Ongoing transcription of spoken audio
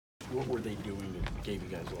What were they doing that gave you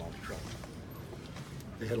guys a lot of trouble?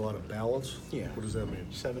 They had a lot of balance? Yeah. What does that mean?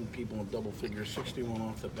 7 people in double figures, 61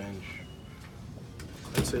 off the bench.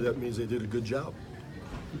 I'd say that means they did a good job.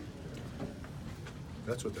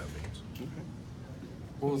 That's what that means. Okay.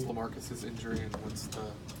 What was LaMarcus's injury, and what's the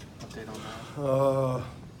update on that?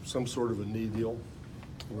 Some sort of a knee deal.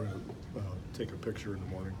 We're going to take a picture in the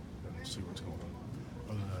morning and see what's going on.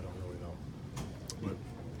 Other than that, I don't really know.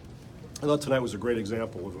 But I thought tonight was a great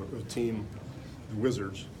example of a team, the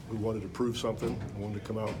Wizards, who wanted to prove something, wanted to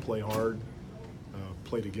come out and play hard,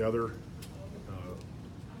 play together,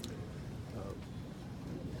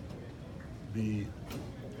 be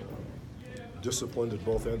disciplined at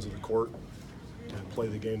both ends of the court, and play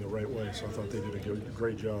the game the right way. So I thought they did a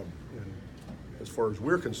great job. And as far as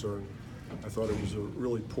we're concerned, I thought it was a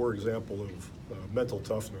really poor example of mental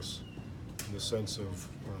toughness, in the sense of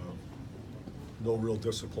no real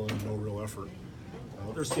discipline, no real effort.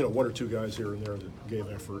 There's 1 or 2 guys here and there that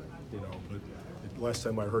gave effort, but last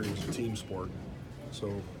time I heard it was a team sport.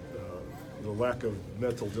 So the lack of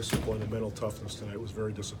mental discipline and mental toughness tonight was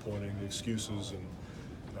very disappointing. The excuses and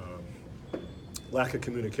lack of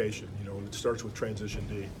communication. It starts with transition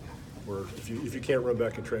D, where if you can't run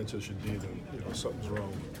back in transition D, then something's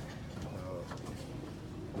wrong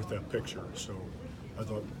with that picture. So I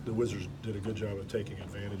thought the Wizards did a good job of taking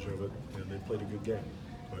advantage of it, and they played a good game.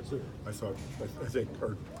 But I think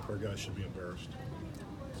our guys should be embarrassed.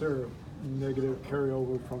 Is there a negative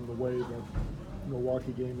carryover from the way the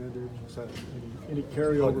Milwaukee game ended? Is that any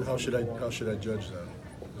carryover? How should I judge that?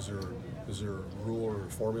 Is there a rule or a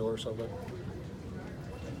formula or something?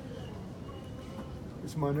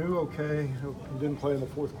 Is Manu okay? He didn't play in the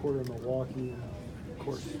fourth quarter in Milwaukee. Of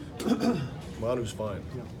course. Manu's fine.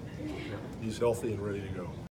 Yeah. He's healthy and ready to go.